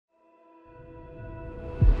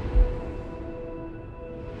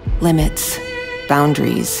limits,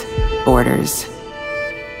 boundaries, borders.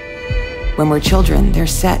 When we're children, they're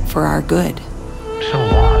set for our good. So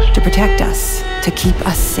lost. To protect us, to keep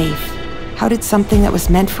us safe. How did something that was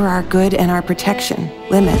meant for our good and our protection,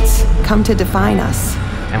 limits, come to define us?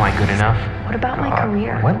 Am I good enough? What about my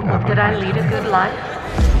career? Did I lead a good life?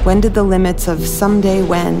 When did the limits of someday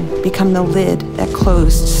when become the lid that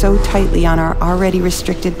closed so tightly on our already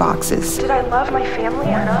restricted boxes? Did I love my family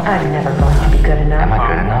enough? I'm never going to be good enough. Am I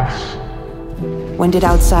good enough? When did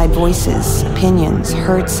outside voices, opinions,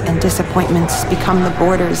 hurts, and disappointments become the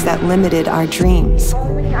borders that limited our dreams? If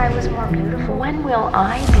only I was more beautiful. When will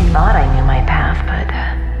I be? Thought I knew my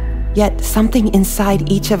path, but... Yet something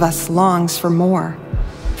inside each of us longs for more.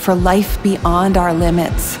 For life beyond our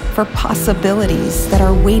limits, for possibilities that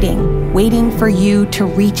are waiting for you to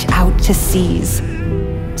reach out to seize.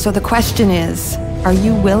 So the question is, are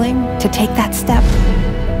you willing to take that step?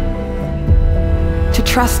 To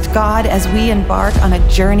trust God as we embark on a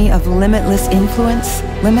journey of limitless influence,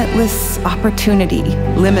 limitless opportunity,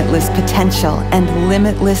 limitless potential, and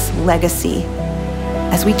limitless legacy.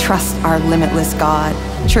 As we trust our limitless God,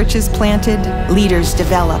 churches planted, leaders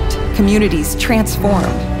developed, communities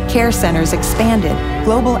transformed, care centers expanded,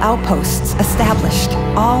 global outposts established,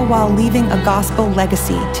 all while leaving a gospel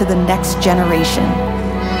legacy to the next generation.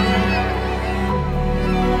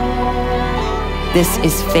 This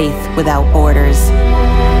is faith without borders.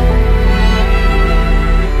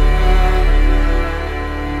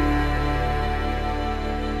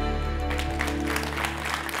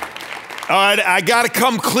 All right, I got to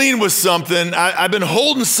come clean with something. I've been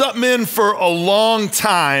holding something in for a long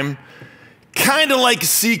time, kind of like a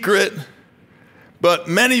secret, but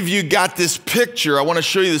many of you got this picture. I want to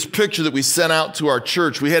show you this picture that we sent out to our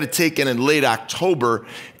church. We had it taken in late October,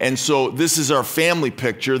 and so this is our family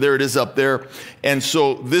picture. There it is up there. And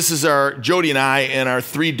so this is our, Jody and I, and our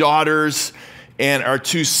 3 daughters and our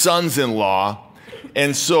 2 sons-in-law.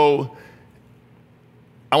 And so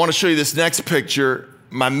I want to show you this next picture.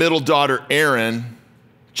 My middle daughter, Erin,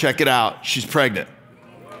 check it out. She's pregnant.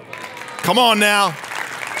 Come on now.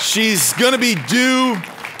 She's going to be due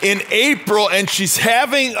in April, and she's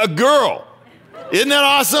having a girl. Isn't that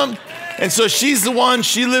awesome? And so she's the one.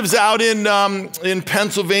 She lives out in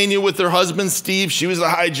Pennsylvania with her husband, Steve. She was a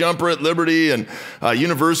high jumper at Liberty and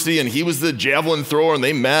University, and he was the javelin thrower, and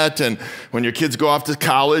they met. And when your kids go off to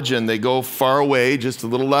college and they go far away, just a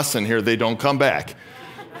little lesson here, they don't come back.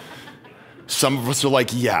 Some of us are like,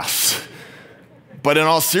 yes. But in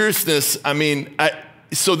all seriousness, I mean,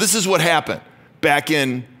 so this is what happened back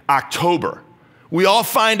in October. We all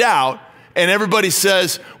find out, and everybody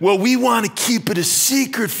says, well, we want to keep it a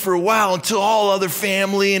secret for a while until all other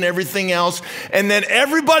family and everything else. And then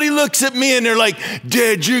everybody looks at me and they're like,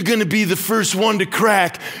 Dad, you're going to be the first one to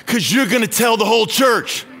crack because you're going to tell the whole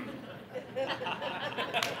church.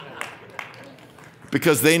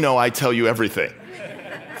 Because they know I tell you everything.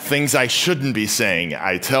 Things I shouldn't be saying,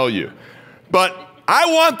 I tell you. But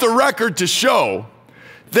I want the record to show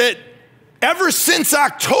that ever since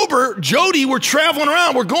October, Jody, we're traveling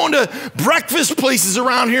around. We're going to breakfast places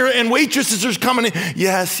around here, and waitresses are coming in.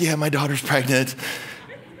 Yes, yeah, my daughter's pregnant.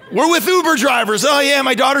 We're with Uber drivers. Oh, yeah,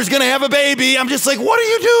 my daughter's going to have a baby. I'm just like, what are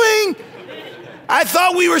you doing? I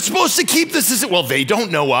thought we were supposed to keep this. Well, they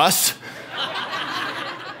don't know us.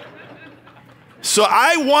 So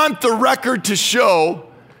I want the record to show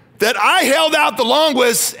that I held out the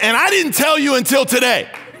longest, and I didn't tell you until today.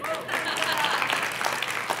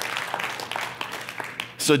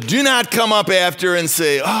 So do not come up after and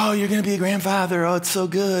say, oh, you're going to be a grandfather. Oh, it's so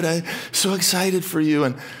good. I'm so excited for you.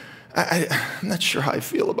 And I'm not sure how I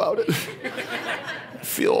feel about it. I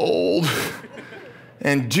feel old.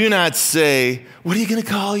 And do not say, what are you going to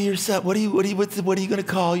call yourself? What are you going to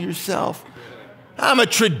call yourself? I'm a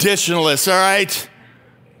traditionalist, all right?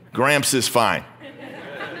 Gramps is fine.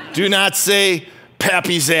 Do not say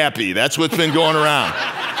Pappy Zappy. That's what's been going around.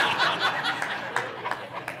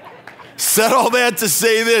 Said all that to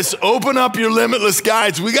say this. Open up your Limitless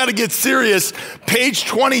guides. We got to get serious. Page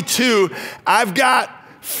 22. I've got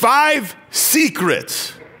 5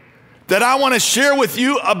 secrets that I want to share with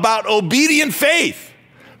you about obedient faith.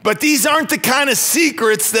 But these aren't the kind of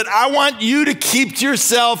secrets that I want you to keep to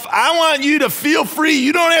yourself. I want you to feel free.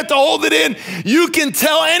 You don't have to hold it in. You can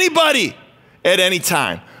tell anybody at any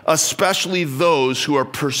time, especially those who are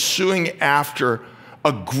pursuing after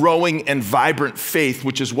a growing and vibrant faith,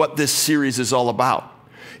 which is what this series is all about.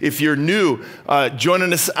 If you're new,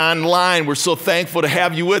 joining us online, we're so thankful to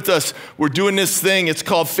have you with us. We're doing this thing, it's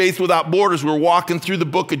called Faith Without Borders. We're walking through the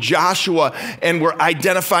book of Joshua, and we're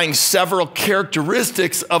identifying several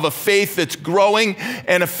characteristics of a faith that's growing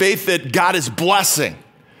and a faith that God is blessing.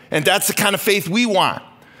 And that's the kind of faith we want.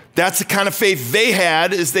 That's the kind of faith they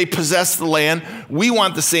had as they possessed the land. We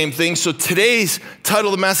want the same thing. So today's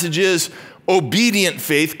title of the message is Obedient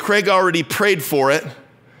Faith. Craig already prayed for it,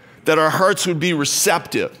 that our hearts would be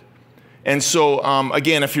receptive. And so,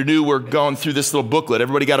 again, if you're new, we're going through this little booklet.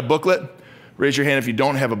 Everybody got a booklet? Raise your hand if you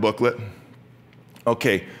don't have a booklet.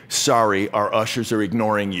 Okay, sorry, our ushers are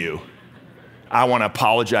ignoring you. I want to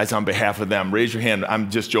apologize on behalf of them. Raise your hand. I'm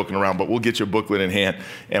just joking around, but we'll get your booklet in hand,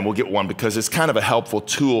 and we'll get one because it's kind of a helpful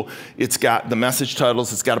tool. It's got the message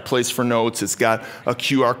titles. It's got a place for notes. It's got a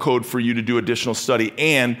QR code for you to do additional study.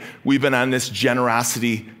 And we've been on this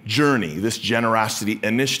generosity journey, this generosity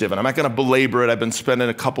initiative. And I'm not going to belabor it. I've been spending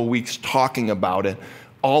a couple weeks talking about it.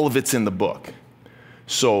 All of it's in the book.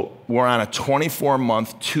 So we're on a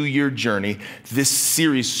 24-month, 2-year journey. This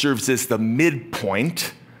series serves as the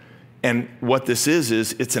midpoint. And what this is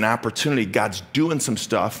it's an opportunity. God's doing some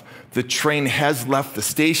stuff. The train has left the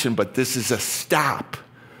station, but this is a stop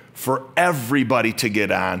for everybody to get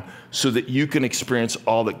on so that you can experience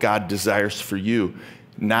all that God desires for you,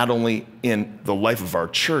 not only in the life of our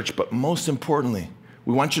church, but most importantly,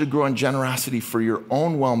 we want you to grow in generosity for your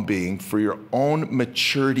own well-being, for your own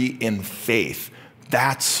maturity in faith.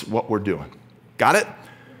 That's what we're doing. Got it?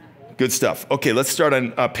 Good stuff. Okay, let's start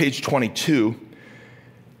on page 22.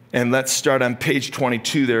 And let's start on page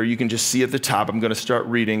 22 there. You can just see at the top. I'm going to start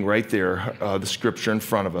reading right there, the scripture in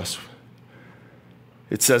front of us.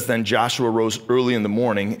 It says, then Joshua rose early in the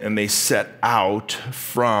morning, and they set out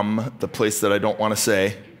from the place that I don't want to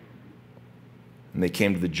say. And they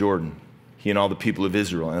came to the Jordan, he and all the people of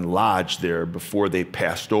Israel, and lodged there before they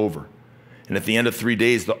passed over. And at the end of 3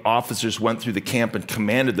 days, the officers went through the camp and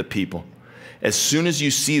commanded the people, as soon as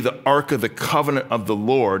you see the ark of the covenant of the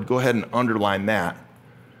Lord, go ahead and underline that,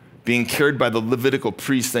 being carried by the Levitical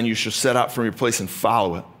priests, then you shall set out from your place and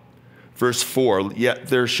follow it. Verse 4, yet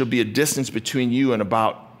there shall be a distance between you and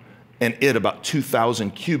it about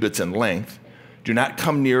 2,000 cubits in length. Do not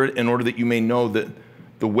come near it in order that you may know that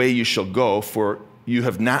the way you shall go, for you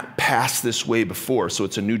have not passed this way before, so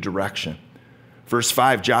it's a new direction. Verse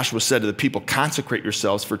 5, Joshua said to the people, consecrate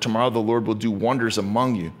yourselves, for tomorrow the Lord will do wonders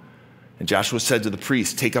among you. And Joshua said to the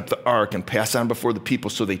priests, take up the ark and pass on before the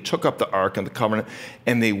people. So they took up the ark and the covenant,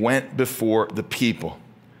 and they went before the people.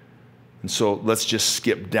 And so let's just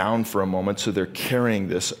skip down for a moment. So they're carrying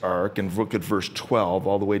this ark, and look at verse 12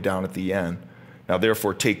 all the way down at the end. Now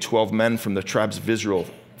therefore take 12 men from the tribes of Israel,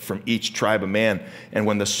 from each tribe a man. And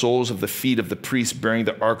when the soles of the feet of the priests bearing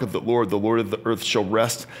the ark of the Lord of the earth shall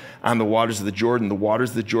rest on the waters of the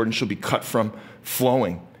waters of the Jordan shall be cut from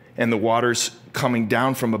flowing. And the waters coming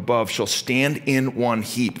down from above shall stand in one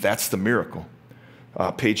heap. That's the miracle.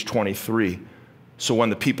 Page 23. So when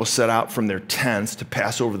the people set out from their tents to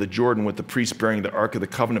pass over the Jordan with the priests bearing the ark of the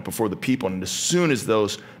covenant before the people, and as soon as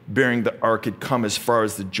those bearing the ark had come as far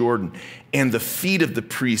as the Jordan, and the feet of the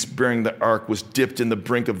priests bearing the ark was dipped in the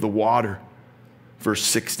brink of the water. Verse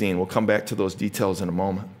 16. We'll come back to those details in a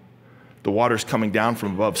moment. The waters coming down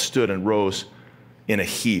from above stood and rose in a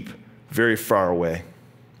heap very far away.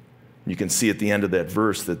 You can see at the end of that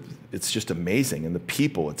verse that it's just amazing. And the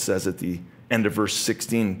people, it says at the end of verse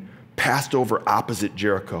 16, passed over opposite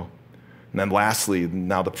Jericho. And then lastly,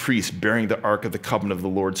 now the priests bearing the ark of the covenant of the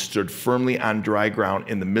Lord stood firmly on dry ground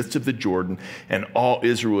in the midst of the Jordan, and all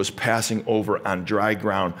Israel was passing over on dry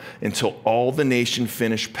ground until all the nation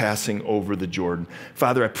finished passing over the Jordan.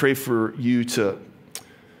 Father, I pray for you to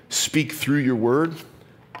speak through your word.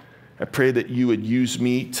 I pray that you would use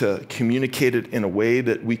me to communicate it in a way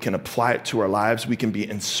that we can apply it to our lives. We can be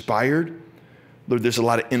inspired. Lord, there's a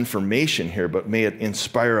lot of information here, but may it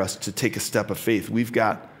inspire us to take a step of faith. We've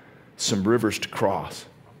got some rivers to cross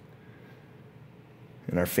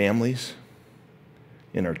in our families,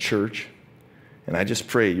 in our church. And I just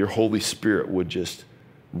pray your Holy Spirit would just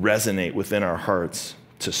resonate within our hearts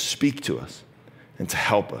to speak to us and to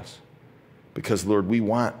help us. Because, Lord, we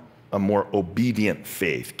want a more obedient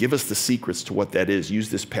faith. Give us the secrets to what that is. Use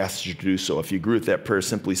this passage to do so. If you agree with that prayer,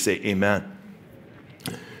 simply say amen.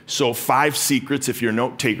 So 5 secrets. If you're a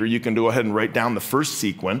note taker, you can go ahead and write down the first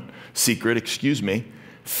secret.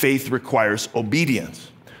 Faith requires obedience.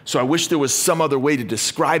 So I wish there was some other way to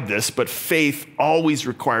describe this, but faith always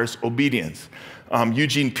requires obedience.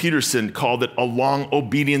 Eugene Peterson called it a long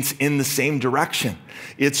obedience in the same direction.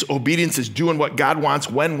 Its obedience is doing what God wants,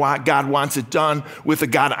 when God wants it done, with a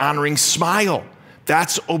God-honoring smile.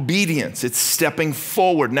 That's obedience. It's stepping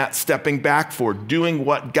forward, not stepping back forward, doing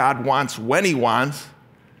what God wants when he wants,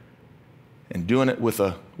 and doing it with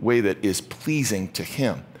a way that is pleasing to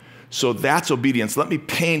him. So that's obedience. Let me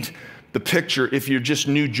paint the picture, if you're just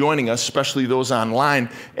new joining us, especially those online,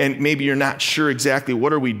 and maybe you're not sure exactly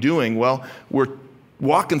what are we doing. Well, we're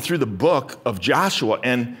walking through the book of Joshua,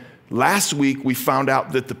 and last week we found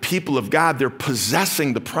out that the people of God, they're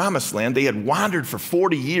possessing the promised land. They had wandered for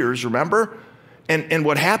 40 years, remember? And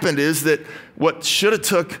what happened is that what should have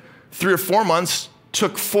took 3 or 4 months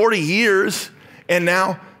took 40 years, and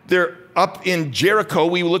now they're up in Jericho.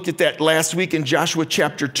 We looked at that last week in Joshua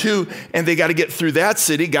chapter 2, and they got to get through that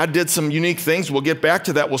city. God did some unique things. We'll get back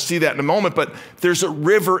to that. We'll see that in a moment, but there's a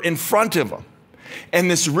river in front of them.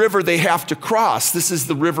 And this river they have to cross. This is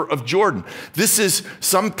the river of Jordan. This is,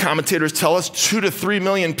 some commentators tell us, 2 to 3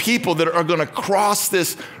 million people that are going to cross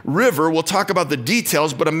this river. We'll talk about the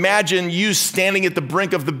details, but imagine you standing at the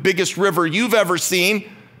brink of the biggest river you've ever seen,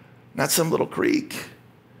 not some little creek.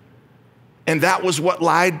 And that was what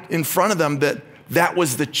lied in front of them, that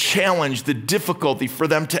was the challenge, the difficulty for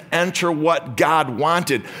them to enter what God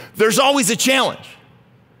wanted. There's always a challenge.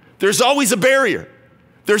 There's always a barrier.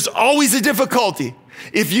 There's always a difficulty.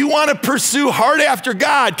 If you want to pursue hard after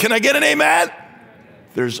God, can I get an amen?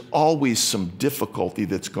 There's always some difficulty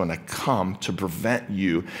that's going to come to prevent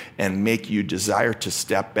you and make you desire to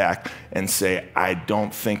step back and say, I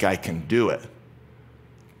don't think I can do it.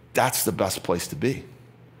 That's the best place to be,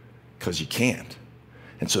 because you can't.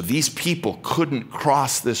 And so these people couldn't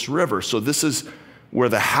cross this river. So this is where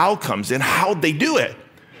the how comes in. How'd they do it?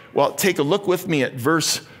 Well, take a look with me at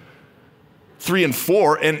verse 3 and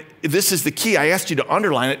 4, and this is the key. I asked you to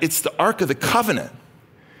underline it. It's the Ark of the Covenant.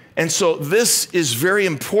 And so this is very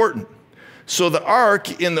important. So the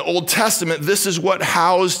Ark in the Old Testament, this is what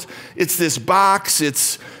housed, it's this box.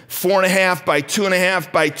 It's 4.5 by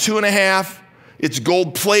 2.5 by 2.5. It's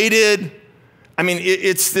gold plated. I mean,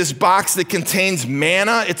 it's this box that contains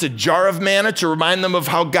manna. It's a jar of manna to remind them of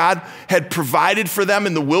how God had provided for them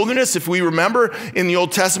in the wilderness. If we remember, in the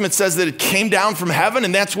Old Testament, it says that it came down from heaven,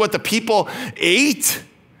 and that's what the people ate.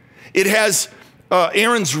 It has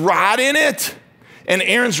Aaron's rod in it. And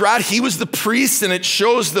Aaron's rod, he was the priest, and it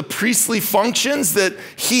shows the priestly functions that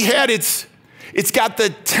he had. It's got the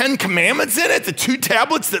 10 commandments in it, the 2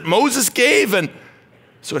 tablets that Moses gave. And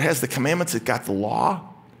so it has the commandments, it got the law.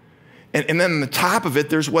 And then on the top of it,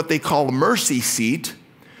 there's what they call a mercy seat.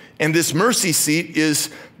 And this mercy seat is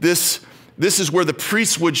this is where the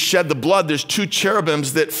priests would shed the blood. There's 2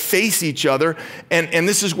 cherubims that face each other. And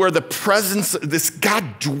this is where the presence, this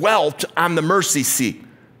God dwelt on the mercy seat.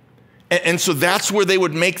 And so that's where they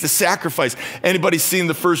would make the sacrifice. Anybody seen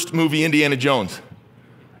the first movie, Indiana Jones?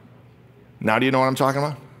 Now do you know what I'm talking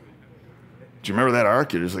about? Do you remember that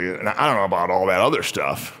ark? You're just like, I don't know about all that other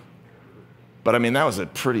stuff. But I mean, that was a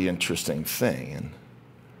pretty interesting thing.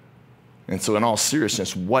 And so in all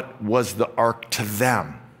seriousness, what was the ark to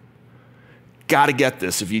them? Got to get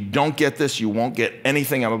this. If you don't get this, you won't get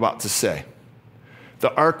anything I'm about to say.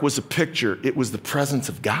 The ark was a picture. It was the presence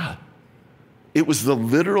of God. It was the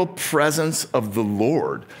literal presence of the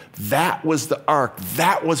Lord. That was the ark.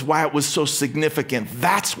 That was why it was so significant.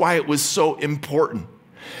 That's why it was so important.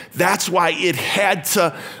 That's why it had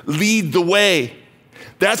to lead the way.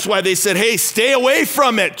 That's why they said, hey, stay away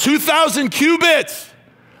from it. 2,000 cubits.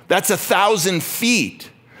 That's 1,000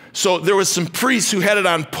 feet. So there was some priests who had it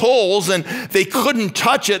on poles, and they couldn't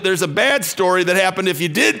touch it. There's a bad story that happened if you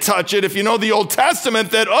did touch it. If you know the Old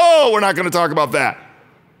Testament, that, we're not going to talk about that.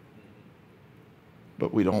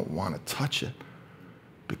 But we don't want to touch it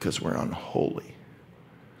because we're unholy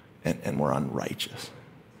and we're unrighteous.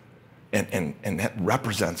 And that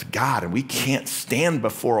represents God, and we can't stand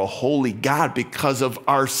before a holy God because of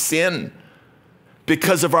our sin,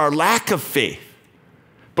 because of our lack of faith.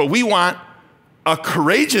 But we want a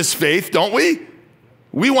courageous faith, don't we?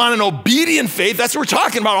 We want an obedient faith. That's what we're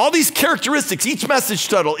talking about. All these characteristics, each message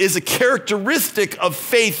title is a characteristic of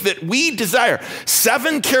faith that we desire.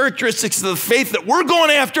 7 characteristics of the faith that we're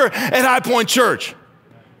going after at Highpoint Church.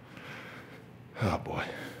 Oh boy.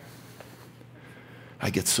 I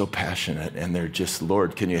get so passionate, and they're just,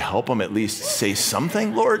 Lord, can you help them at least say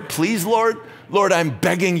something, Lord? Please, Lord? Lord, I'm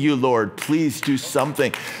begging you, Lord, please do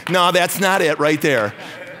something. No, that's not it right there.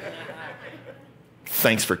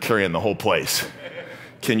 Thanks for carrying the whole place.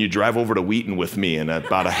 Can you drive over to Wheaton with me in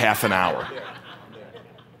about a half an hour?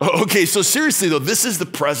 Okay, so seriously though, this is the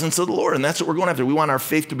presence of the Lord, and that's what we're going after. We want our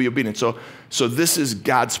faith to be obedient. So this is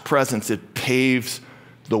God's presence. It paves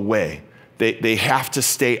the way. They have to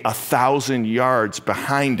stay 1,000 yards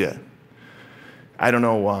behind it. I don't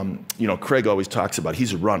know, Craig always talks about,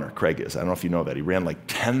 he's a runner, Craig is. I don't know if you know that. He ran like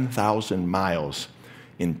 10,000 miles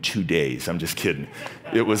in 2 days. I'm just kidding.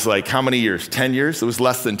 It was like, how many years? 10 years? It was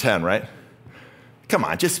less than 10, right? Come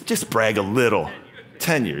on, just brag a little.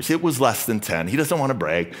 10 years. It was less than 10. He doesn't want to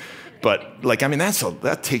brag. But like, I mean,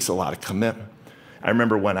 that takes a lot of commitment. I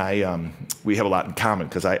remember when we have a lot in common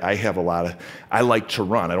because I like to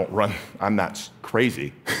run. I don't run, I'm not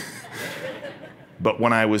crazy. But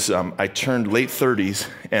when I turned late 30s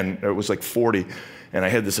and it was like 40 and I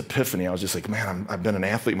had this epiphany, I was just like, man, I've been an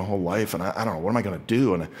athlete my whole life and I don't know, what am I gonna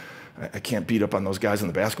do? And I can't beat up on those guys on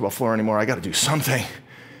the basketball floor anymore. I gotta do something.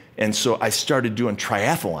 And so I started doing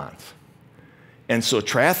triathlons. And so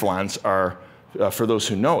triathlons are, for those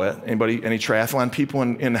who know it, any triathlon people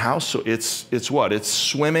in the house? So it's what? It's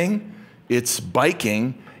swimming, it's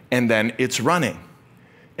biking, and then it's running.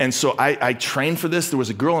 And so I trained for this. There was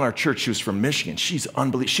a girl in our church, she was from Michigan. She's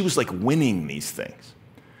unbelievable. She was like winning these things.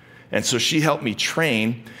 And so she helped me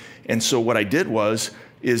train. And so what I did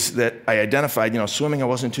is that I identified, swimming I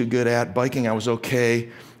wasn't too good at, biking I was okay.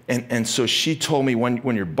 And so she told me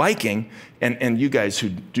when you're biking, and you guys who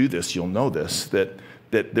do this, you'll know this, that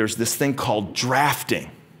there's this thing called drafting.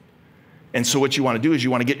 And so what you want to do is you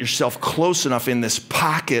want to get yourself close enough in this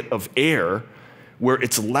pocket of air where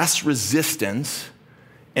it's less resistance,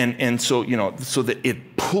 and so, so that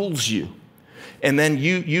it pulls you. And then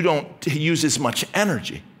you don't use as much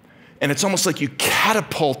energy. And it's almost like you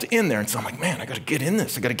catapult in there. And so I'm like, man, I got to get in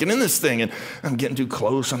this. I got to get in this thing. And I'm getting too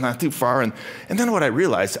close. I'm not too far. And then what I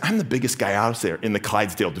realized, I'm the biggest guy out there in the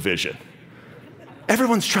Clydesdale division.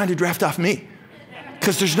 Everyone's trying to draft off me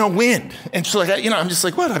because there's no wind. And so I'm just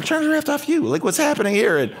like, what? I'm trying to draft off you. Like, what's happening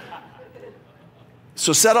here? And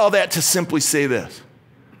so said all that to simply say this.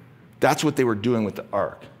 That's what they were doing with the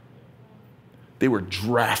ark. They were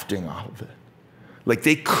drafting off of it. Like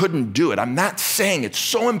they couldn't do it. I'm not saying it's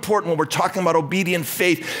so important when we're talking about obedient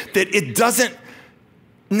faith that it doesn't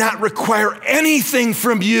not require anything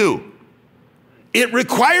from you. It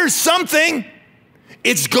requires something.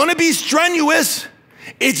 It's gonna be strenuous.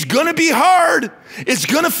 It's gonna be hard. It's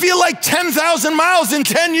gonna feel like 10,000 miles in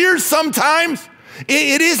 10 years sometimes.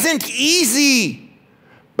 It isn't easy.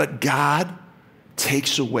 But God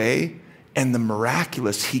takes away, and the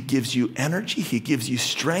miraculous, he gives you energy, he gives you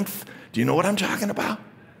strength. Do you know what I'm talking about?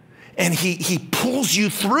 And he pulls you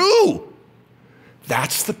through.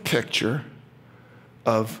 That's the picture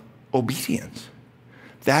of obedience.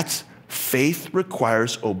 That's faith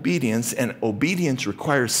requires obedience, and obedience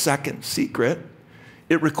requires second secret.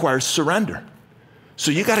 It requires surrender.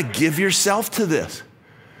 So you got to give yourself to this.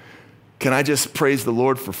 Can I just praise the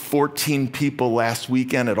Lord for 14 people last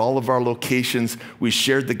weekend at all of our locations? We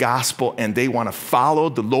shared the gospel and they want to follow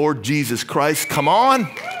the Lord Jesus Christ. Come on.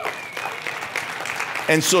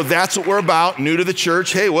 And so that's what we're about, new to the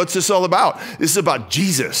church. Hey, what's this all about? This is about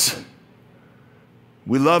Jesus.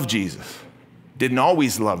 We love Jesus. Didn't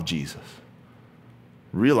always love Jesus.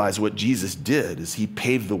 Realize what Jesus did is he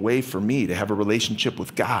paved the way for me to have a relationship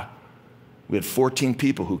with God. We had 14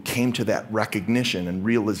 people who came to that recognition and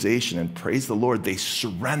realization, and praise the Lord, they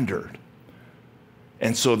surrendered.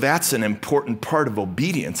 And so that's an important part of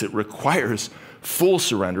obedience. It requires full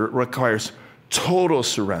surrender. It requires total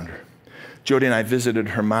surrender. Jody and I visited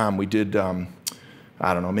her mom. We did, I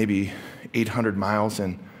don't know, maybe 800 miles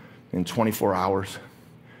in 24 hours.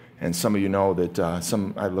 And some of you know that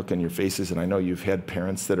I look in your faces and I know you've had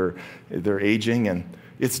parents they're aging and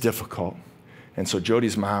it's difficult. And so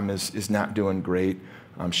Jody's mom is not doing great.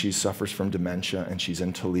 She suffers from dementia and she's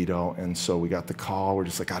in Toledo. And so we got the call. We're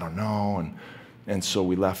just like, I don't know. And so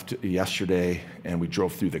we left yesterday and we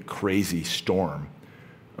drove through the crazy storm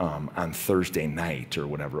on Thursday night or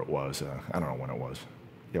whatever it was. I don't know when it was.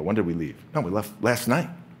 Yeah, when did we leave? No, we left last night,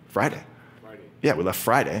 Friday. Yeah, we left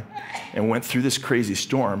Friday and went through this crazy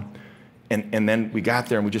storm. And then we got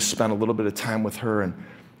there and we just spent a little bit of time with her. And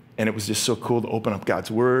it was just so cool to open up God's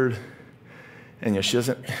word. And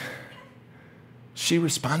she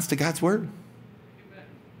responds to God's word.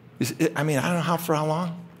 I don't know for how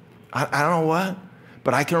long. I don't know what.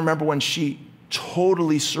 But I can remember when she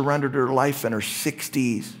totally surrendered her life in her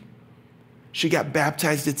 60s. She got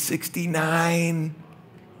baptized at 69.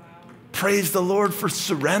 Praise the Lord for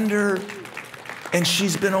surrender. And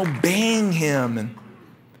she's been obeying him.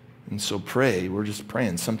 And so pray. We're just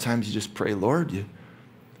praying. Sometimes you just pray, Lord,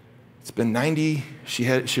 it's been 90,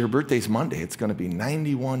 her birthday's Monday. It's going to be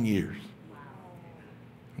 91 years.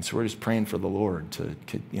 And so we're just praying for the Lord to,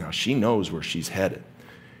 she knows where she's headed.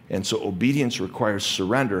 And so obedience requires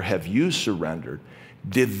surrender. Have you surrendered?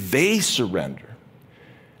 Did they surrender?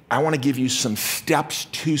 I want to give you some steps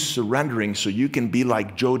to surrendering so you can be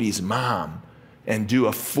like Jody's mom and do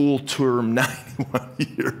a full-term 91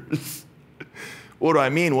 years. What do I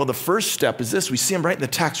mean? Well, the first step is this. We see them right in the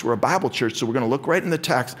text. We're a Bible church, so we're going to look right in the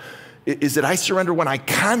text. Is that I surrender when I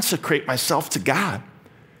consecrate myself to God.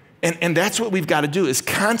 And that's what we've got to do is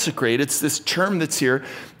consecrate. It's this term that's here.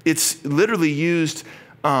 It's literally used,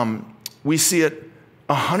 we see it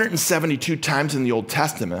 172 times in the Old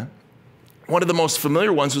Testament. One of the most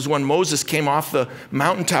familiar ones was when Moses came off the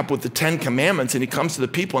mountaintop with the 10 commandments, and he comes to the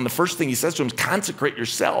people, and the first thing he says to them is, consecrate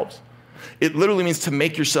yourselves. It literally means to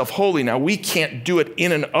make yourself holy. Now, we can't do it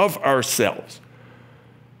in and of ourselves.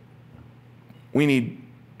 We need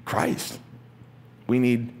Christ. We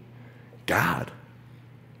need God.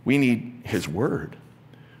 We need his word.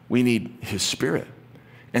 We need his spirit.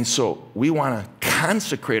 And so we want to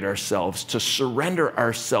consecrate ourselves, to surrender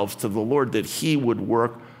ourselves to the Lord, that he would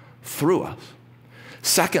work through us.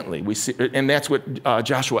 Secondly, we see, and that's what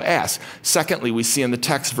Joshua asked. Secondly, we see in the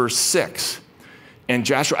text, verse 6, and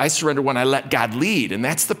Joshua, I surrender when I let God lead. And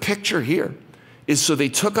that's the picture here, is so they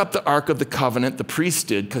took up the Ark of the Covenant, the priests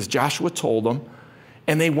did, because Joshua told them,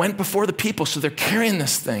 and they went before the people. So they're carrying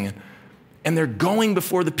this thing, and they're going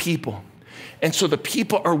before the people. And so the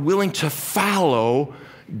people are willing to follow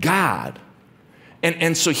God.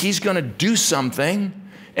 And so he's going to do something.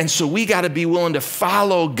 And so we got to be willing to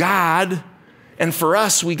follow God. And for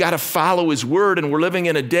us, we got to follow his word. And we're living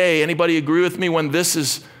in a day, anybody agree with me, when this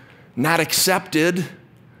is not accepted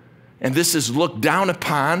and this is looked down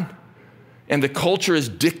upon and the culture is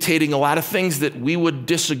dictating a lot of things that we would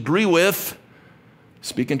disagree with?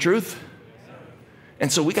 Speaking truth?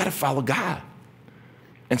 And so we got to follow God.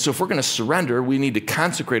 And so if we're going to surrender, we need to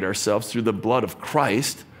consecrate ourselves through the blood of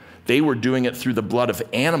Christ. They were doing it through the blood of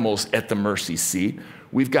animals at the mercy seat.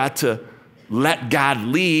 We've got to let God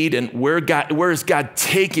lead. And where is God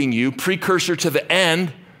taking you? Precursor to the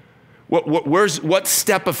end. What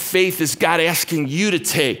step of faith is God asking you to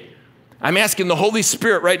take? I'm asking the Holy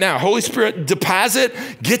Spirit right now. Holy Spirit, deposit,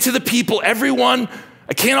 get to the people, everyone.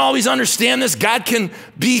 I can't always understand this. God can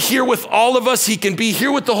be here with all of us. He can be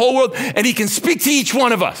here with the whole world, and he can speak to each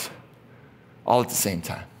one of us all at the same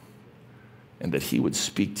time. And that he would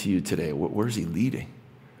speak to you today. Where's he leading?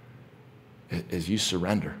 As you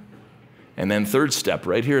surrender. And then third step,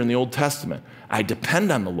 right here in the Old Testament, I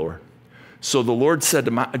depend on the Lord. So the Lord said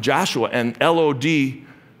to Joshua, and L-O-R-D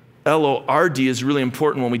is really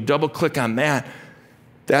important. When we double click on that,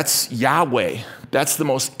 that's Yahweh. That's the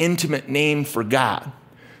most intimate name for God.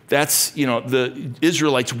 That's, the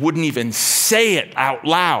Israelites wouldn't even say it out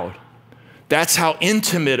loud. That's how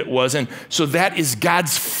intimate it was. And so that is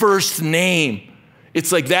God's first name.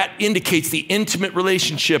 It's like that indicates the intimate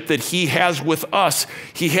relationship that he has with us.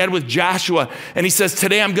 He had with Joshua. And he says,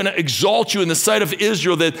 today I'm going to exalt you in the sight of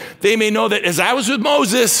Israel, that they may know that as I was with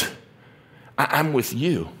Moses, I'm with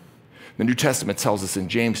you. The New Testament tells us in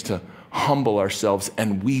James to humble ourselves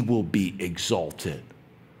and we will be exalted.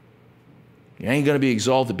 You ain't going to be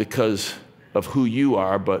exalted because of who you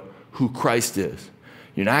are, but who Christ is.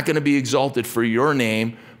 You're not going to be exalted for your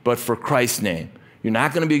name, but for Christ's name. You're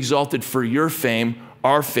not going to be exalted for your fame,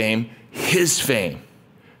 our fame, his fame.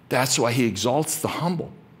 That's why he exalts the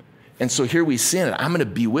humble. And so here we see it. I'm going to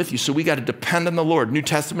be with you. So we got to depend on the Lord. New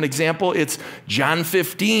Testament example, it's John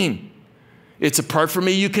 15. It's apart from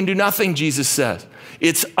me, you can do nothing, Jesus says.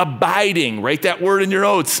 It's abiding. Write that word in your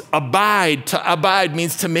notes. Abide. To abide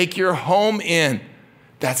means to make your home in.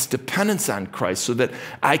 That's dependence on Christ so that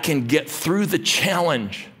I can get through the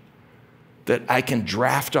challenge, that I can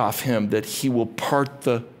draft off him, that he will part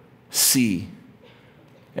the sea.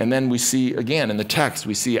 And then we see, again, in the text,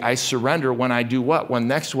 we see I surrender when I do what? When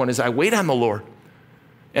next one is I wait on the Lord.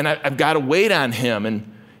 And I've got to wait on him.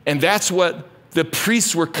 And that's what the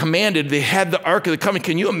priests were commanded. They had the Ark of the Covenant.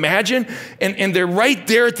 Can you imagine? And they're right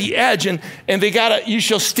there at the edge. And they got you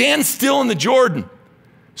shall stand still in the Jordan.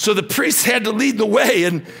 So the priests had to lead the way.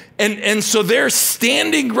 And so they're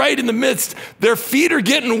standing right in the midst. Their feet are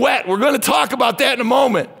getting wet. We're going to talk about that in a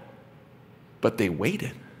moment. But they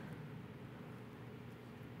waited.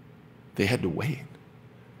 They had to wait.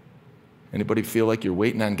 Anybody feel like you're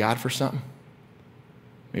waiting on God for something?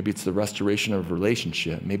 Maybe it's the restoration of a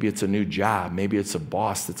relationship. Maybe it's a new job. Maybe it's a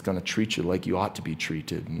boss that's going to treat you like you ought to be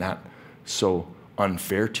treated, not so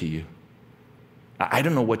unfair to you. I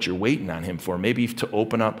don't know what you're waiting on him for. Maybe to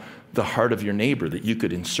open up the heart of your neighbor, that you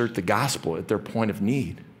could insert the gospel at their point of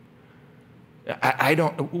need. I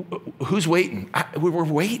don't, who's waiting? We're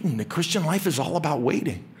waiting. The Christian life is all about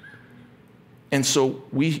waiting. And so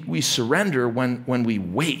we surrender when we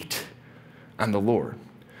wait on the Lord.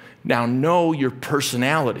 Now, know your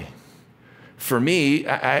personality. For me,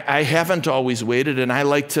 I haven't always waited, and I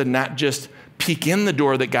like to not just peek in the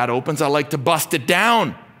door that God opens. I like to bust it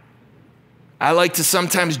down. I like to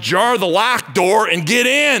sometimes jar the locked door and get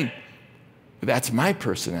in. That's my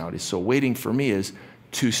personality. So waiting for me is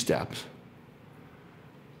 2 steps.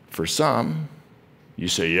 For some, You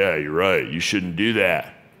say, yeah, you're right. You shouldn't do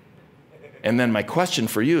that. And then my question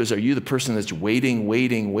for you is, are you the person that's waiting,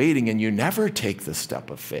 and you never take the step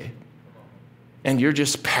of faith? And you're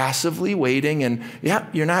just passively waiting, and yeah,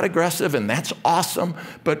 you're not aggressive, and that's awesome,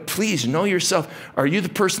 but please know yourself. Are you the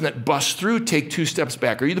person that busts through, take 2 steps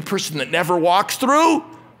back? Are you the person that never walks through?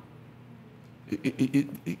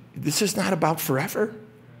 This is not about forever.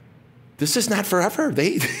 This is not forever.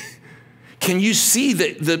 Can you see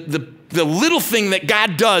the little thing that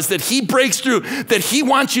God does, that he breaks through, that he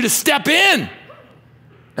wants you to step in?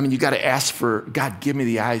 I mean, you got to ask for, God, give me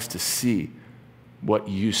the eyes to see what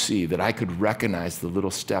you see, that I could recognize the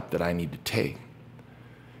little step that I need to take.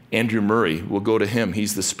 Andrew Murray, we'll go to him.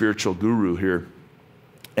 He's the spiritual guru here.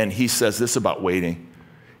 And he says this about waiting.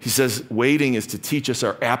 He says, waiting is to teach us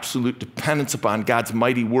our absolute dependence upon God's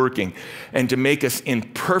mighty working and to make us in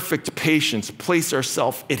perfect patience place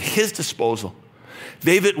ourselves at his disposal.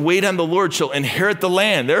 They that wait on the Lord shall inherit the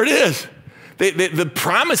land. There it is. The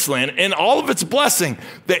promised land and all of its blessing.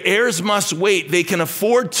 The heirs must wait. They can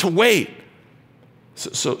afford to wait.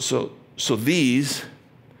 So these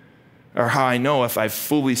are how I know if I've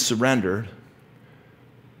fully surrendered.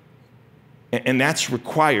 And that's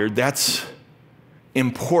required. That's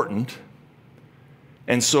important.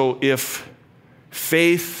 And so if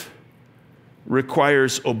faith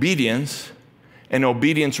requires obedience and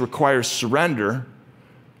obedience requires surrender,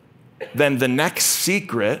 then the next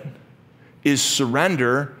secret is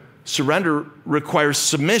surrender. Surrender requires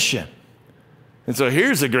submission. And so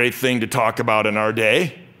here's a great thing to talk about in our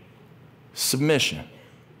day: submission.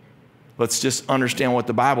 Let's just understand what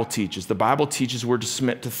the Bible teaches. The Bible teaches we're to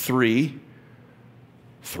submit to three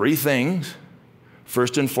things.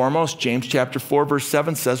 First and foremost, James chapter 4, verse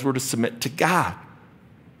 7 says we're to submit to God.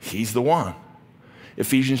 He's the one.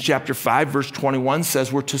 Ephesians chapter 5, verse 21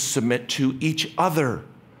 says we're to submit to each other.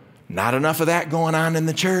 Not enough of that going on in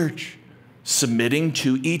the church. Submitting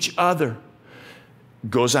to each other.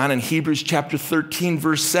 Goes on in Hebrews chapter 13,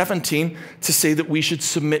 verse 17 to say that we should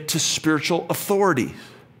submit to spiritual authorities.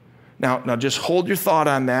 Now just hold your thought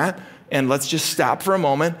on that, and let's just stop for a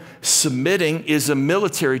moment. Submitting is a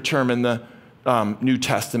military term in the New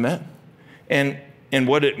Testament. And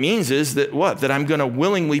what it means is that that I'm going to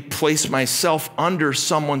willingly place myself under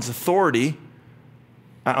someone's authority.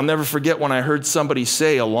 I'll never forget when I heard somebody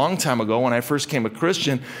say a long time ago when I first came a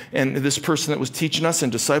Christian, and this person that was teaching us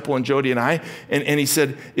and discipling Jody and I, and he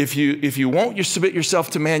said, if you won't submit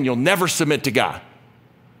yourself to man, you'll never submit to God.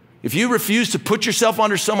 If you refuse to put yourself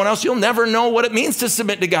under someone else, you'll never know what it means to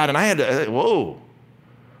submit to God. And I had to, whoa.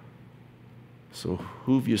 So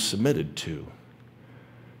who have you submitted to?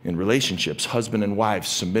 In relationships, husband and wife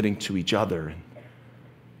submitting to each other.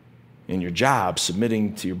 In your job,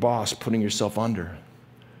 submitting to your boss, putting yourself under.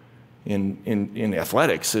 In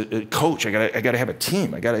athletics, a coach, I got to have a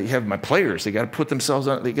team. I got to have my players. They got to put themselves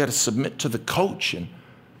on. They got to submit to the coach.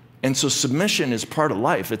 And so submission is part of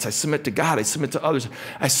life. It's I submit to God. I submit to others.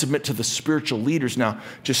 I submit to the spiritual leaders. Now,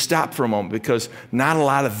 just stop for a moment, because not a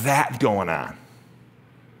lot of that going on.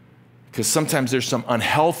 Because sometimes there's some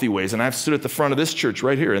unhealthy ways. And I've stood at the front of this church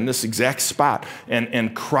right here in this exact spot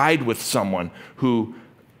and cried with someone who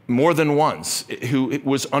more than once, who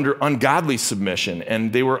was under ungodly submission,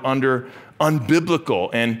 and they were under unbiblical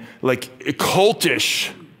and like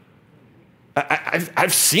cultish.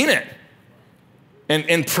 I've seen it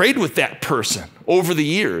and prayed with that person over the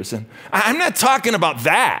years. And I'm not talking about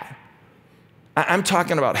that. I'm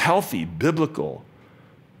talking about healthy, biblical.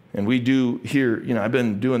 And we do here, I've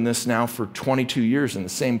been doing this now for 22 years in the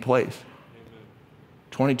same place.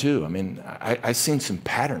 22. I mean, I've seen some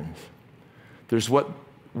patterns. There's what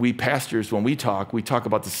we pastors, when we talk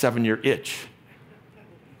about the 7-year itch.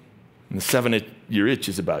 And the 7-year itch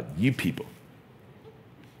is about you people.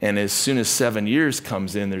 And as soon as 7 years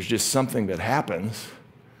comes in, there's just something that happens.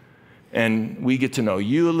 And we get to know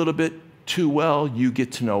you a little bit too well. You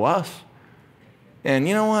get to know us. And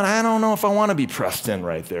you know what? I don't know if I want to be pressed in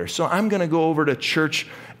right there. So I'm going to go over to church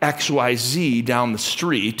XYZ down the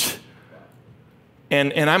street.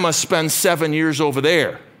 And I must spend 7 years over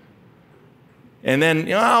there. And then,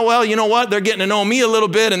 you know what? They're getting to know me a little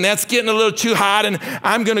bit, and that's getting a little too hot, and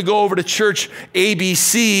I'm going to go over to church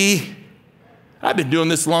ABC. I've been doing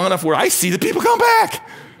this long enough where I see the people come back.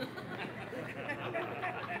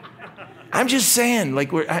 I'm just saying,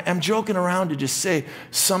 I'm joking around to just say,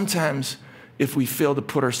 sometimes if we fail to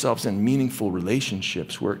put ourselves in meaningful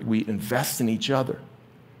relationships where we invest in each other,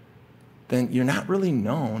 then you're not really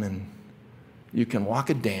known, and you can walk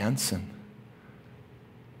a dance, and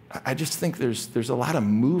I just think there's a lot of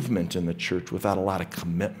movement in the church without a lot of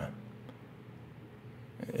commitment.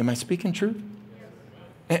 Am I speaking truth?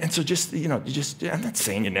 And so I'm not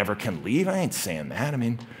saying you never can leave. I ain't saying that. I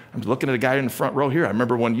mean, I'm looking at a guy in the front row here. I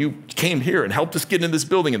remember when you came here and helped us get into this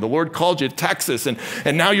building and the Lord called you to Texas and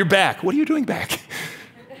now you're back. What are you doing back?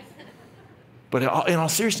 But in all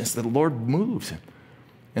seriousness, the Lord moves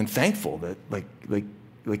and thankful that like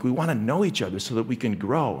we want to know each other so that we can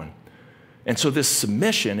grow. And so this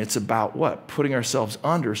submission, it's about what? Putting ourselves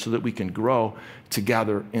under so that we can grow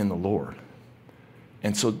together in the Lord.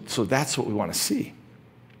 And so that's what we want to see.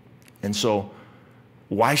 And so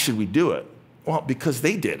why should we do it? Well, because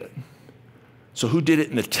they did it. So who did it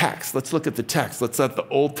in the text? Let's look at the text. Let's let the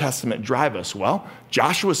Old Testament drive us. Well,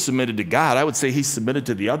 Joshua submitted to God. I would say he submitted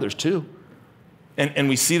to the others too. And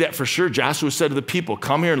we see that for sure. Joshua said to the people,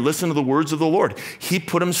 come here and listen to the words of the Lord. He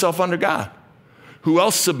put himself under God. Who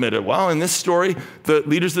else submitted? Well, in this story, the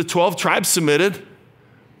leaders of the 12 tribes submitted.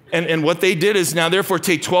 And what they did is now therefore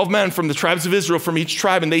take 12 men from the tribes of Israel from each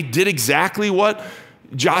tribe, and they did exactly what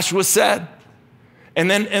Joshua said.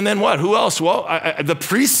 And then what? Who else? Well, the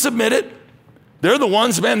priests submitted. They're the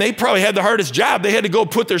ones, man, they probably had the hardest job. They had to go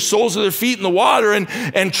put their soles of their feet in the water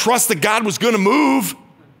and trust that God was going to move.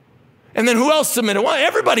 And then who else submitted? Well,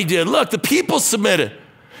 everybody did. Look, the people submitted.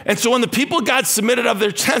 And so when the people of God submitted of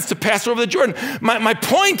their tents to pass over the Jordan, my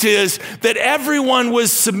point is that everyone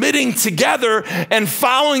was submitting together and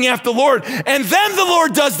following after the Lord. And then the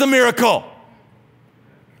Lord does the miracle.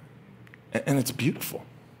 And it's beautiful.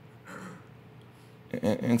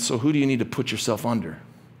 And so who do you need to put yourself under?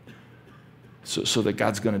 So that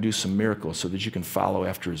God's going to do some miracles so that you can follow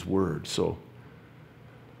after his word. So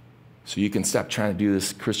you can stop trying to do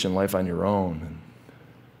this Christian life on your own.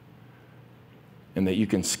 And that you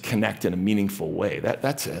can connect in a meaningful way.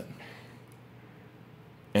 That's it.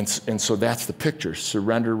 And so that's the picture.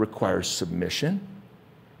 Surrender requires submission.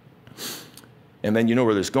 And then you know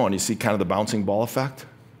where this is going. You see kind of the bouncing ball effect?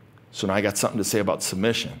 So now I got something to say about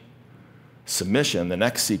submission. Submission, the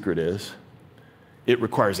next secret is, it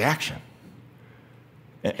requires action.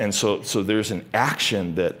 And so there's an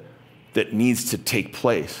action that needs to take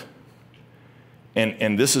place.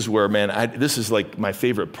 And this is where, man, this is like my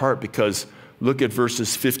favorite part, because look at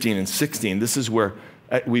verses 15 and 16. This is where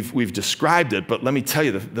we've described it, but let me tell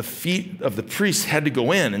you, the feet of the priests had to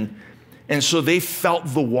go in, and so they felt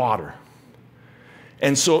the water.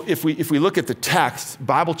 And so if we look at the text,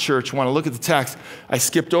 Bible Church, want to look at the text, I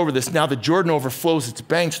skipped over this. Now the Jordan overflows its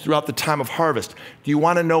banks throughout the time of harvest. Do you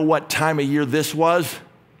want to know what time of year this was?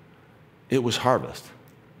 It was harvest.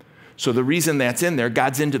 So the reason that's in there,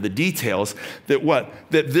 God's into the details, that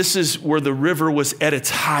this is where the river was at its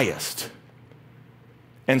highest.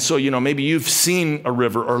 And so, maybe you've seen a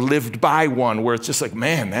river or lived by one where it's just like,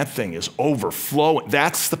 man, that thing is overflowing.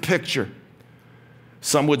 That's the picture.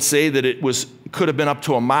 Some would say that it could have been up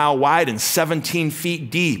to 1 mile wide and 17 feet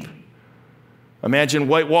deep. Imagine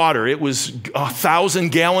white water. It was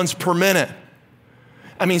 1,000 gallons per minute.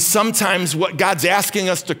 I mean, sometimes what God's asking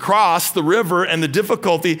us to cross the river and the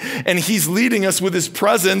difficulty, and he's leading us with his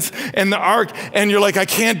presence and the ark, and you're like, I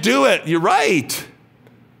can't do it. You're right.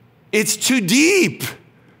 It's too deep.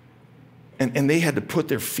 And they had to put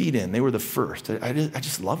their feet in. They were the first. I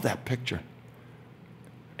just love that picture.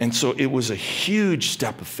 And so it was a huge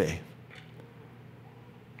step of faith.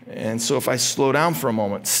 And so if I slow down for a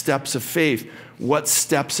moment, steps of faith, what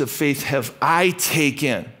steps of faith have I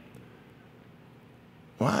taken?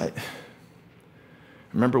 Well, I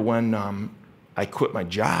remember when I quit my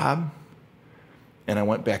job and I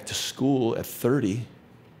went back to school at 30,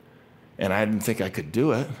 and I didn't think I could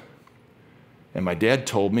do it. And my dad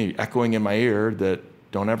told me, echoing in my ear, that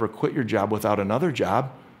don't ever quit your job without another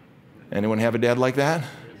job. Anyone have a dad like that?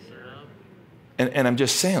 And I'm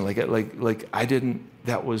just saying, he had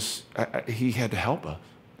to help us.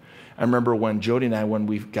 I remember when Jody and I, when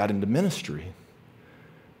we got into ministry,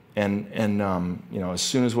 and as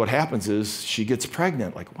soon as what happens is she gets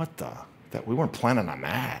pregnant, like, that we weren't planning on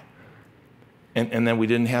that. And then I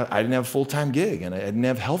didn't have a full-time gig, and I didn't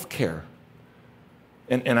have health care.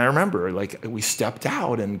 And I remember, we stepped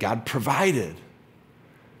out and God provided.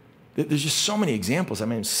 There's just so many examples. I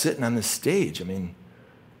mean, sitting on this stage,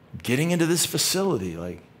 getting into this facility,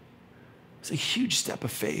 it's a huge step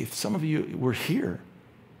of faith. Some of you were here.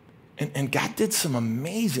 And God did some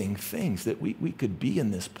amazing things that we could be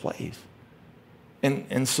in this place.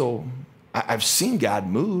 And so I've seen God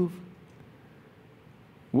move.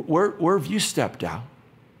 Where have you stepped out?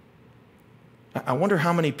 I wonder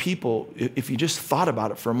how many people, if you just thought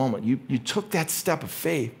about it for a moment, you took that step of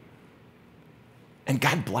faith and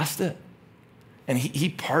God blessed it. And he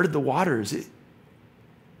parted the waters.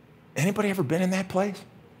 Anybody ever been in that place?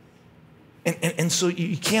 And so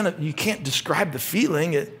you can't describe the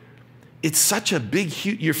feeling. it's such a big,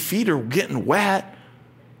 huge, your feet are getting wet.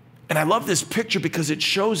 And I love this picture because it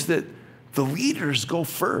shows that the leaders go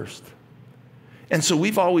first. And so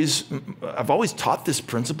I've always taught this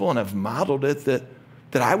principle, and I've modeled it, that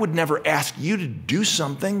I would never ask you to do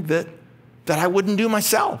something that I wouldn't do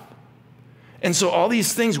myself. And so all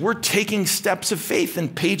these things, we're taking steps of faith in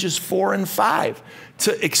pages 4 and 5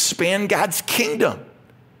 to expand God's kingdom.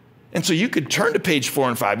 And so you could turn to page 4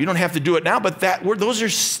 and 5. You don't have to do it now, but those are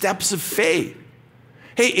steps of faith.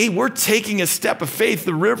 Hey, we're taking a step of faith.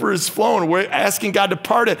 The river is flowing. We're asking God to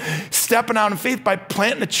part it, stepping out in faith by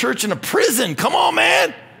planting a church in a prison. Come on,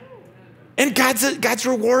 man. And God's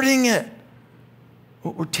rewarding it.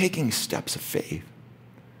 We're taking steps of faith.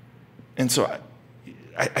 And so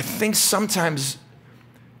I think sometimes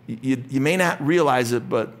you may not realize it,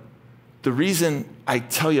 but the reason I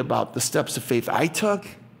tell you about the steps of faith I took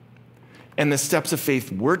and the steps of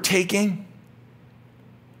faith we're taking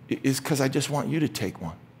is because I just want you to take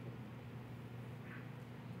one.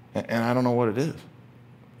 And I don't know what it is.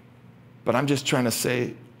 But I'm just trying to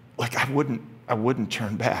say, like, I wouldn't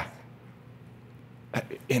turn back.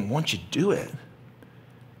 And once you do it,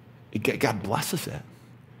 God blesses it.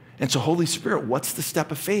 And so, Holy Spirit, what's the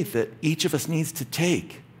step of faith that each of us needs to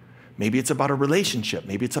take? Maybe it's about a relationship.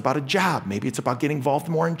 Maybe it's about a job. Maybe it's about getting involved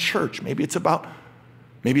more in church. Maybe it's about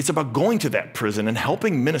going to that prison and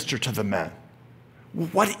helping minister to the men.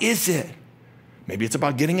 What is it? Maybe it's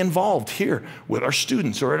about getting involved here with our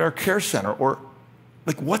students or at our care center, or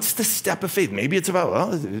like, what's the step of faith? Maybe it's about,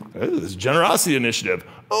 well, this generosity initiative.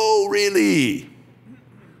 Oh, really?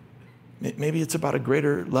 Maybe it's about a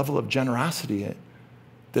greater level of generosity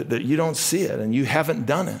that you don't see it and you haven't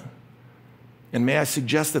done it. And may I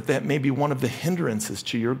suggest that may be one of the hindrances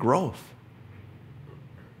to your growth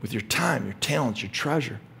with your time, your talents, your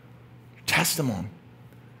treasure, your testimony.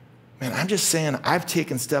 Man, I'm just saying, I've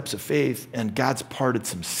taken steps of faith and God's parted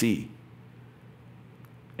some sea.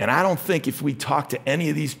 And I don't think if we talk to any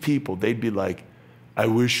of these people, they'd be like, I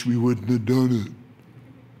wish we wouldn't have done it.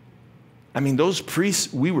 I mean, those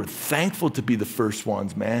priests, we were thankful to be the first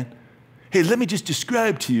ones, man. Hey, let me just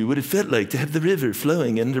describe to you what it felt like to have the river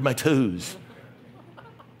flowing under my toes.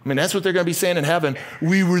 I mean, that's what they're going to be saying in heaven.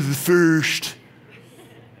 We were the first.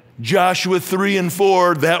 Joshua 3 and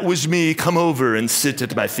 4, that was me. Come over and sit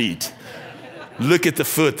at my feet. Look at the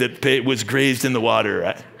foot that was grazed in the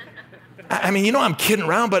water. I mean, I'm kidding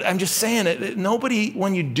around, but I'm just saying, nobody,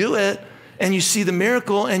 when you do it and you see the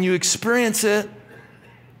miracle and you experience it,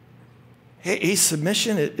 hey,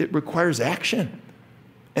 submission, it requires action.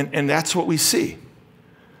 And that's what we see.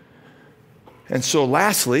 And so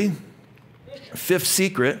lastly, fifth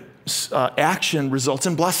secret, action results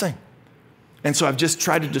in blessing. And so I've just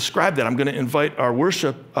tried to describe that. I'm going to invite our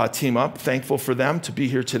worship team up, thankful for them to be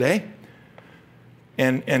here today.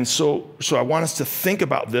 And so I want us to think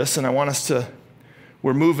about this, and I want us to,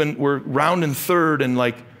 we're rounding third, and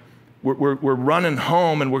like we're running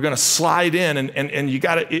home, and we're going to slide in, and you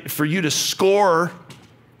got to, for you to score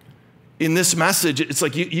in this message, it's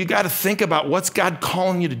like you got to think about what's God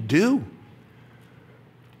calling you to do.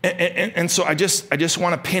 And so I just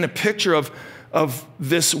want to paint a picture of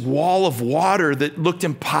this wall of water that looked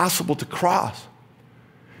impossible to cross.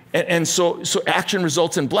 And so action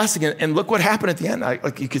results in blessing. And look what happened at the end.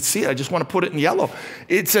 Like you could see it. I just want to put it in yellow.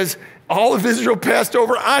 It says, all of Israel passed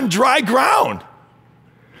over on dry ground.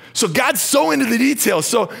 So God's so into the details.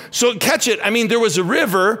 So catch it. I mean, there was a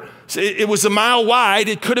river. It was a mile wide.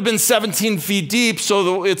 It could have been 17 feet deep.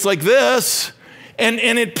 So it's like this. And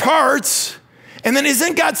it parts. And then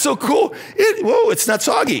isn't God so cool? It's not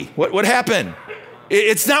soggy. What happened?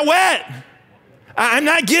 It's not wet. I'm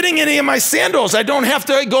not getting any of my sandals. I don't have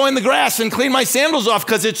to go in the grass and clean my sandals off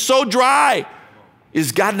because it's so dry.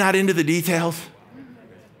 Is God not into the details?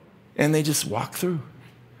 And they just walk through.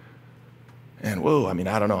 And I mean,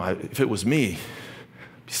 I don't know. If it was me,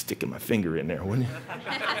 I'd be sticking my finger in there, wouldn't you?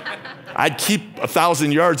 I'd keep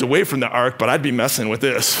 1,000 yards away from the ark, but I'd be messing with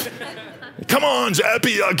this. Come on,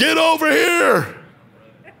 Zappia, get over here.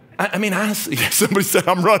 I mean, honestly, somebody said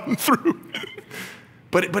I'm running through.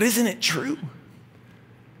 But isn't it true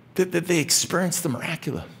that they experienced the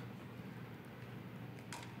miraculous?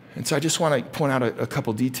 And so I just want to point out a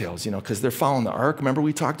couple details, because they're following the ark. Remember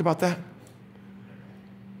we talked about that?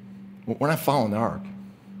 We're not following the ark.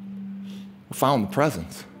 We're following the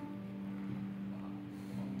presence.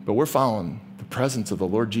 But we're following the presence of the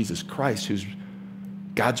Lord Jesus Christ, who's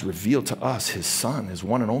God's revealed to us, his son, his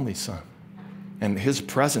one and only son. And his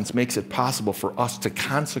presence makes it possible for us to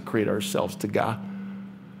consecrate ourselves to God.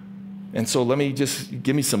 And so let me just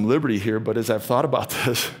give me some liberty here, but as I've thought about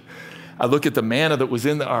this, I look at the manna that was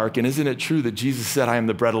in the ark, and isn't it true that Jesus said, I am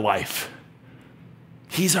the bread of life?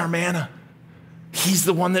 He's our manna. He's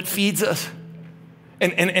the one that feeds us.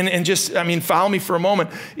 And just, I mean, follow me for a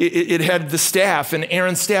moment. It had the staff, and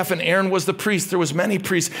Aaron's staff, and Aaron was the priest. There was many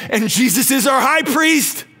priests, and Jesus is our high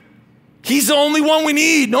priest. He's the only one we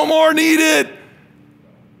need. No more needed.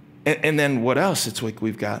 And then what else? It's like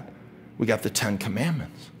we got the 10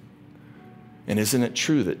 Commandments. And isn't it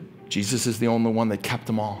true that Jesus is the only one that kept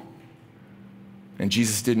them all? And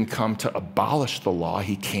Jesus didn't come to abolish the law.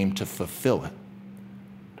 He came to fulfill it.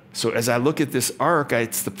 So as I look at this ark,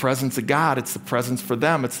 it's the presence of God. It's the presence for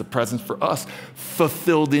them. It's the presence for us,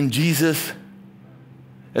 fulfilled in Jesus.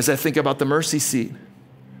 As I think about the mercy seat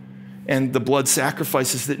and the blood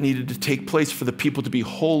sacrifices that needed to take place for the people to be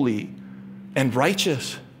holy and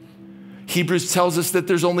righteous. Hebrews tells us that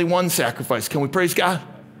there's only one sacrifice. Can we praise God?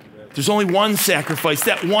 There's only one sacrifice.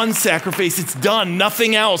 That one sacrifice, it's done.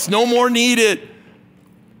 Nothing else. No more needed.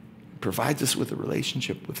 It provides us with a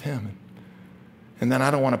relationship with him. And then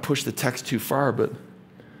I don't want to push the text too far,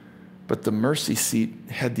 but the mercy seat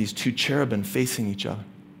had these 2 cherubim facing each other.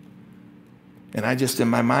 And in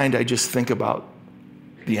my mind, I just think about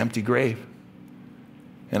the empty grave.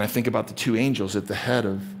 And I think about the 2 angels at the head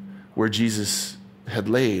of where Jesus had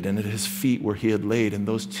laid and at his feet where he had laid. And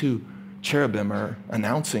those 2 cherubim are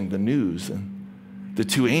announcing the news, and the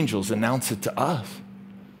 2 angels announce it to us.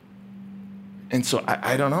 And so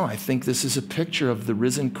I don't know. I think this is a picture of the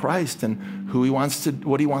risen Christ and what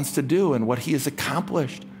he wants to do and what he has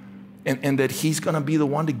accomplished, and that he's going to be the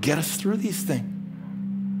one to get us through these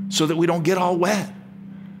things so that we don't get all wet,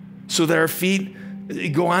 so that our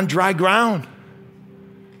feet go on dry ground,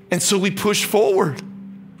 and so we push forward.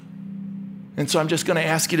 And so I'm just going to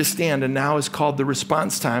ask you to stand, and now is called the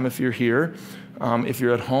response time. If you're here, if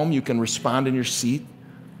you're at home, you can respond in your seat.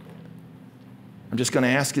 I'm just going to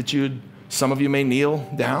ask that some of you may kneel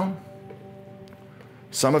down.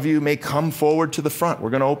 Some of you may come forward to the front. We're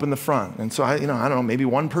going to open the front. And so I don't know, maybe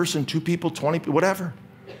 1 person, 2 people, 20 people, whatever.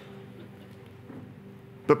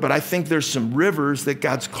 But I think there's some rivers that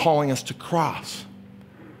God's calling us to cross.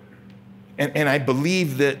 And I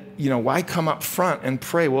believe that, why come up front and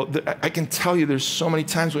pray? Well, I can tell you there's so many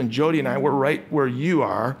times when Jody and I were right where you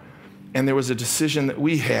are, and there was a decision that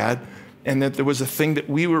we had, and that there was a thing that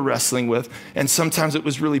we were wrestling with, and sometimes it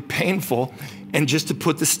was really painful, and just to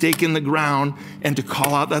put the stake in the ground and to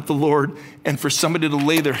call out at the Lord, and for somebody to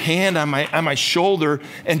lay their hand on my shoulder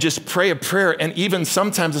and just pray a prayer, and even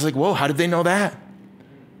sometimes it's like, whoa, how did they know that?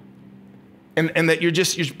 And that you're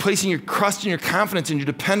placing your trust and your confidence and you're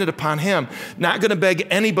dependent upon him. Not going to beg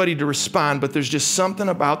anybody to respond, but there's just something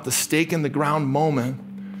about the stake in the ground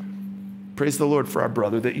moment. Praise the Lord for our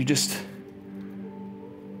brother, that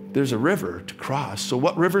there's a river to cross. So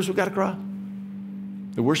what rivers we got to cross?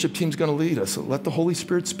 The worship team's going to lead us. So let the Holy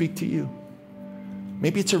Spirit speak to you.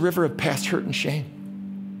 Maybe it's a river of past hurt and shame.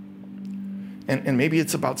 And maybe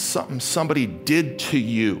it's about something somebody did to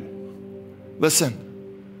you. Listen,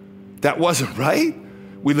 that wasn't right.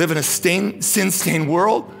 We live in a sin-stained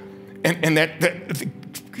world, and that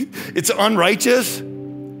it's unrighteous,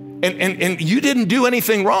 and you didn't do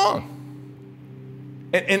anything wrong.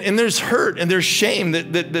 And there's hurt and there's shame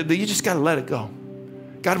that you just got to let it go.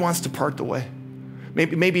 God wants to part the way.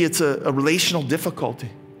 Maybe it's a relational difficulty.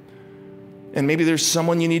 And maybe there's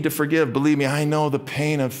someone you need to forgive. Believe me, I know the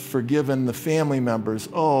pain of forgiving the family members.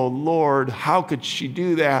 Oh, Lord, how could she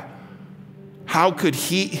do that? How could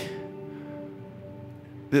he?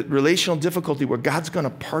 The relational difficulty where God's going to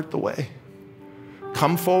part the way.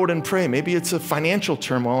 Come forward and pray. Maybe it's a financial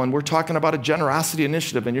turmoil, and we're talking about a generosity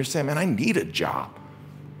initiative, and you're saying, man, I need a job.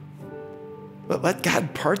 But let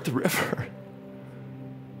God part the river.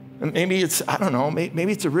 And maybe it's, I don't know,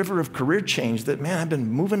 maybe it's a river of career change that, man, I've been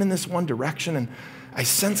moving in this one direction, and I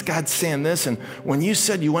sense God saying this, and when you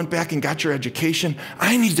said you went back and got your education,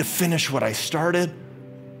 I need to finish what I started.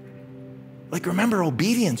 Like, remember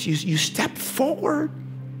obedience. You step forward,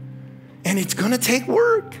 and it's going to take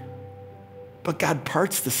work. But God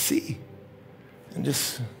parts the sea. And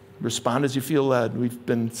just respond as you feel led. We've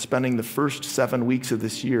been spending the first 7 weeks of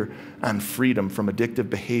this year on freedom from addictive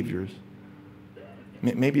behaviors.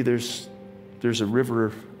 Maybe there's a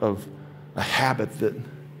river of a habit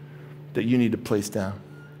that you need to place down.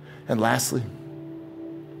 And lastly,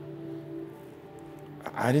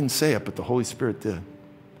 I didn't say it, but the Holy Spirit did.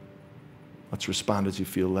 Let's respond as you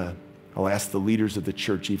feel led. I'll ask the leaders of the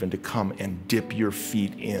church even to come and dip your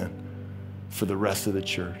feet in for the rest of the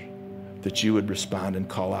church, that you would respond and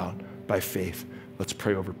call out by faith. Let's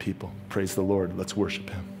pray over people. Praise the Lord. Let's worship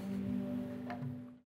him.